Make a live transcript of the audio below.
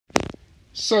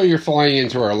So you're flying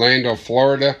into Orlando,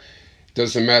 Florida.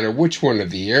 Doesn't matter which one of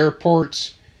the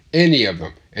airports, any of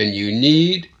them. And you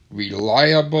need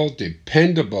reliable,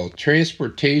 dependable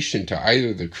transportation to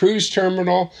either the cruise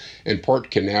terminal in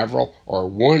Port Canaveral or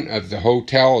one of the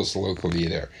hotels locally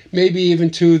there. Maybe even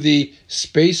to the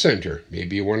Space Center.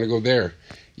 Maybe you want to go there.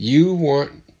 You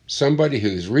want somebody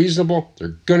who's reasonable. They're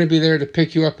going to be there to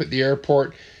pick you up at the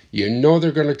airport. You know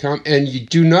they're going to come, and you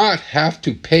do not have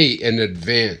to pay in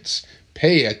advance.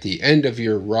 Pay at the end of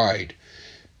your ride.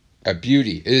 A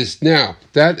beauty is now.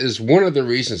 That is one of the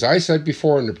reasons I said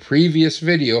before in the previous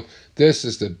video, this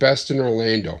is the best in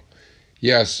Orlando.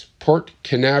 Yes, Port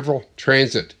Canaveral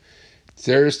Transit.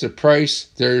 There's the price.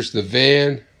 There's the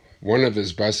van, one of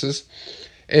his buses,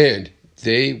 and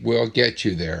they will get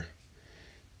you there.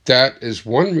 That is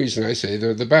one reason I say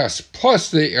they're the best.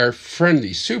 Plus, they are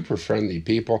friendly, super friendly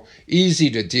people, easy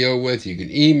to deal with. You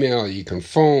can email, you can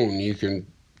phone, you can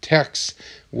text,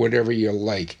 whatever you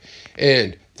like.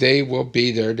 And they will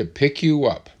be there to pick you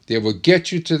up. They will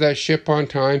get you to that ship on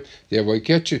time. They will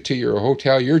get you to your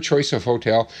hotel, your choice of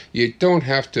hotel. You don't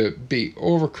have to be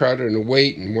overcrowded and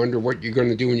wait and wonder what you're going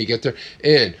to do when you get there.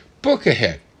 And book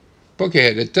ahead. Book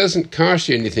ahead. It doesn't cost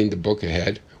you anything to book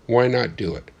ahead. Why not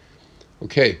do it?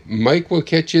 Okay, Mike will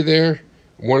get you there.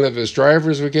 One of his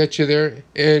drivers will get you there.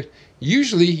 And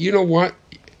usually, you know what?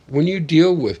 When you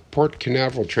deal with Port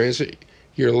Canaveral Transit,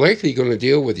 you're likely going to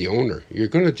deal with the owner. You're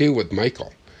going to deal with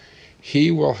Michael.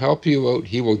 He will help you out.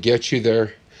 He will get you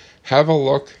there. Have a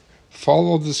look.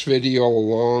 Follow this video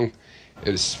along.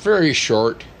 It's very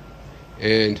short.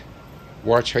 And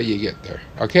watch how you get there.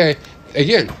 Okay?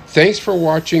 Again, thanks for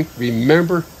watching.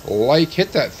 Remember,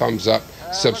 hit that thumbs up.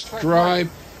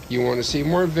 Subscribe. You want to see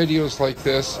more videos like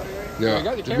this.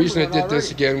 Now, the reason I did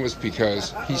this again was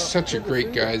because he's such a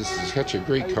great guy. This is such a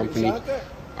great company.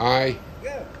 I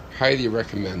highly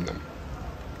recommend them.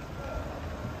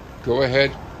 Go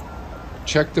ahead,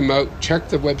 check them out, check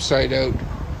the website out,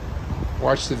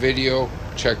 watch the video,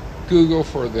 check Google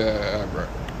for the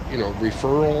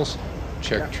referrals,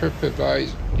 check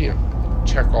TripAdvisor,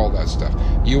 check all that stuff.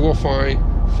 You will find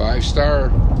 5-star.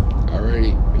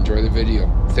 Alrighty, enjoy the video.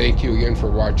 Thank you again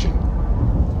for watching.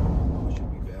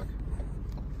 Should be back.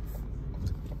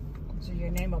 So your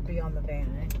name will be on the van,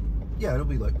 eh? Yeah, it'll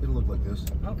look like this.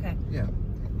 Okay. Yeah.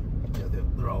 Yeah,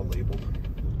 they're all labeled.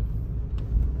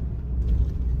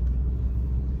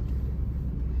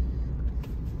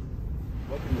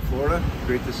 Welcome to Florida.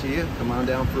 Great to see you. Come on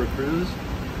down for a cruise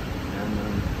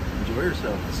and enjoy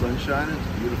yourself. The sun's shining. It's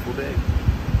a beautiful day.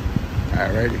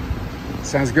 Alrighty.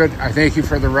 Sounds good. I thank you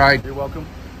for the ride. You're welcome.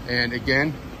 And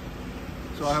again,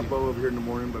 so I'll have Bo over here in the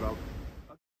morning, but I'll